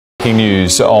Breaking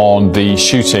news on the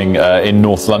shooting in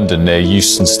North London near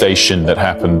Euston Station that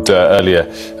happened earlier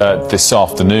this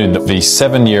afternoon. The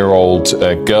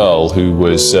 7-year-old girl who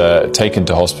was taken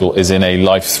to hospital is in a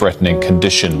life-threatening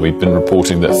condition. We've been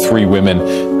reporting that 3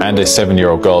 women and a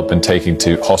 7-year-old girl have been taken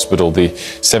to hospital. The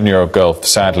 7-year-old girl,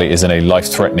 sadly, is in a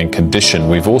life-threatening condition.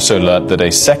 We've also learnt that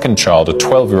a second child, a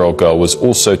 12-year-old girl, was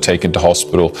also taken to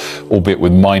hospital, albeit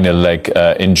with minor leg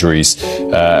injuries,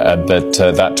 and that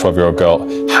 12-year-old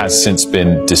girl has since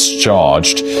been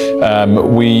discharged.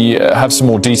 We have some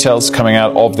more details coming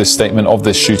out of this statement, of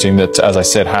this shooting that, as I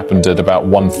said, happened at about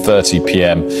 1:30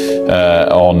 p.m.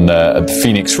 On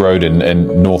Phoenix Road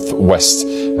in northwest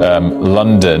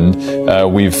London.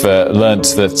 We've learnt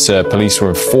that police were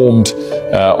informed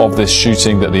of this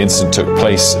shooting, that the incident took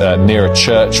place near a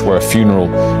church where a funeral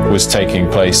was taking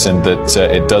place, and that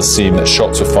it does seem that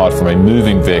shots were fired from a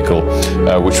moving vehicle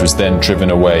which was then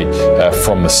driven away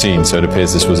from the scene. So it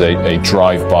appears this was a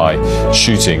drive-by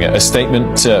shooting. A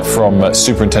statement from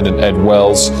Superintendent Ed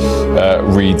Wells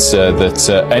reads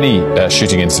that any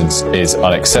shooting incident is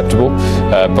unacceptable,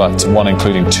 but one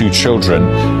including 2 children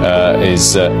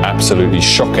is absolutely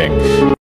shocking.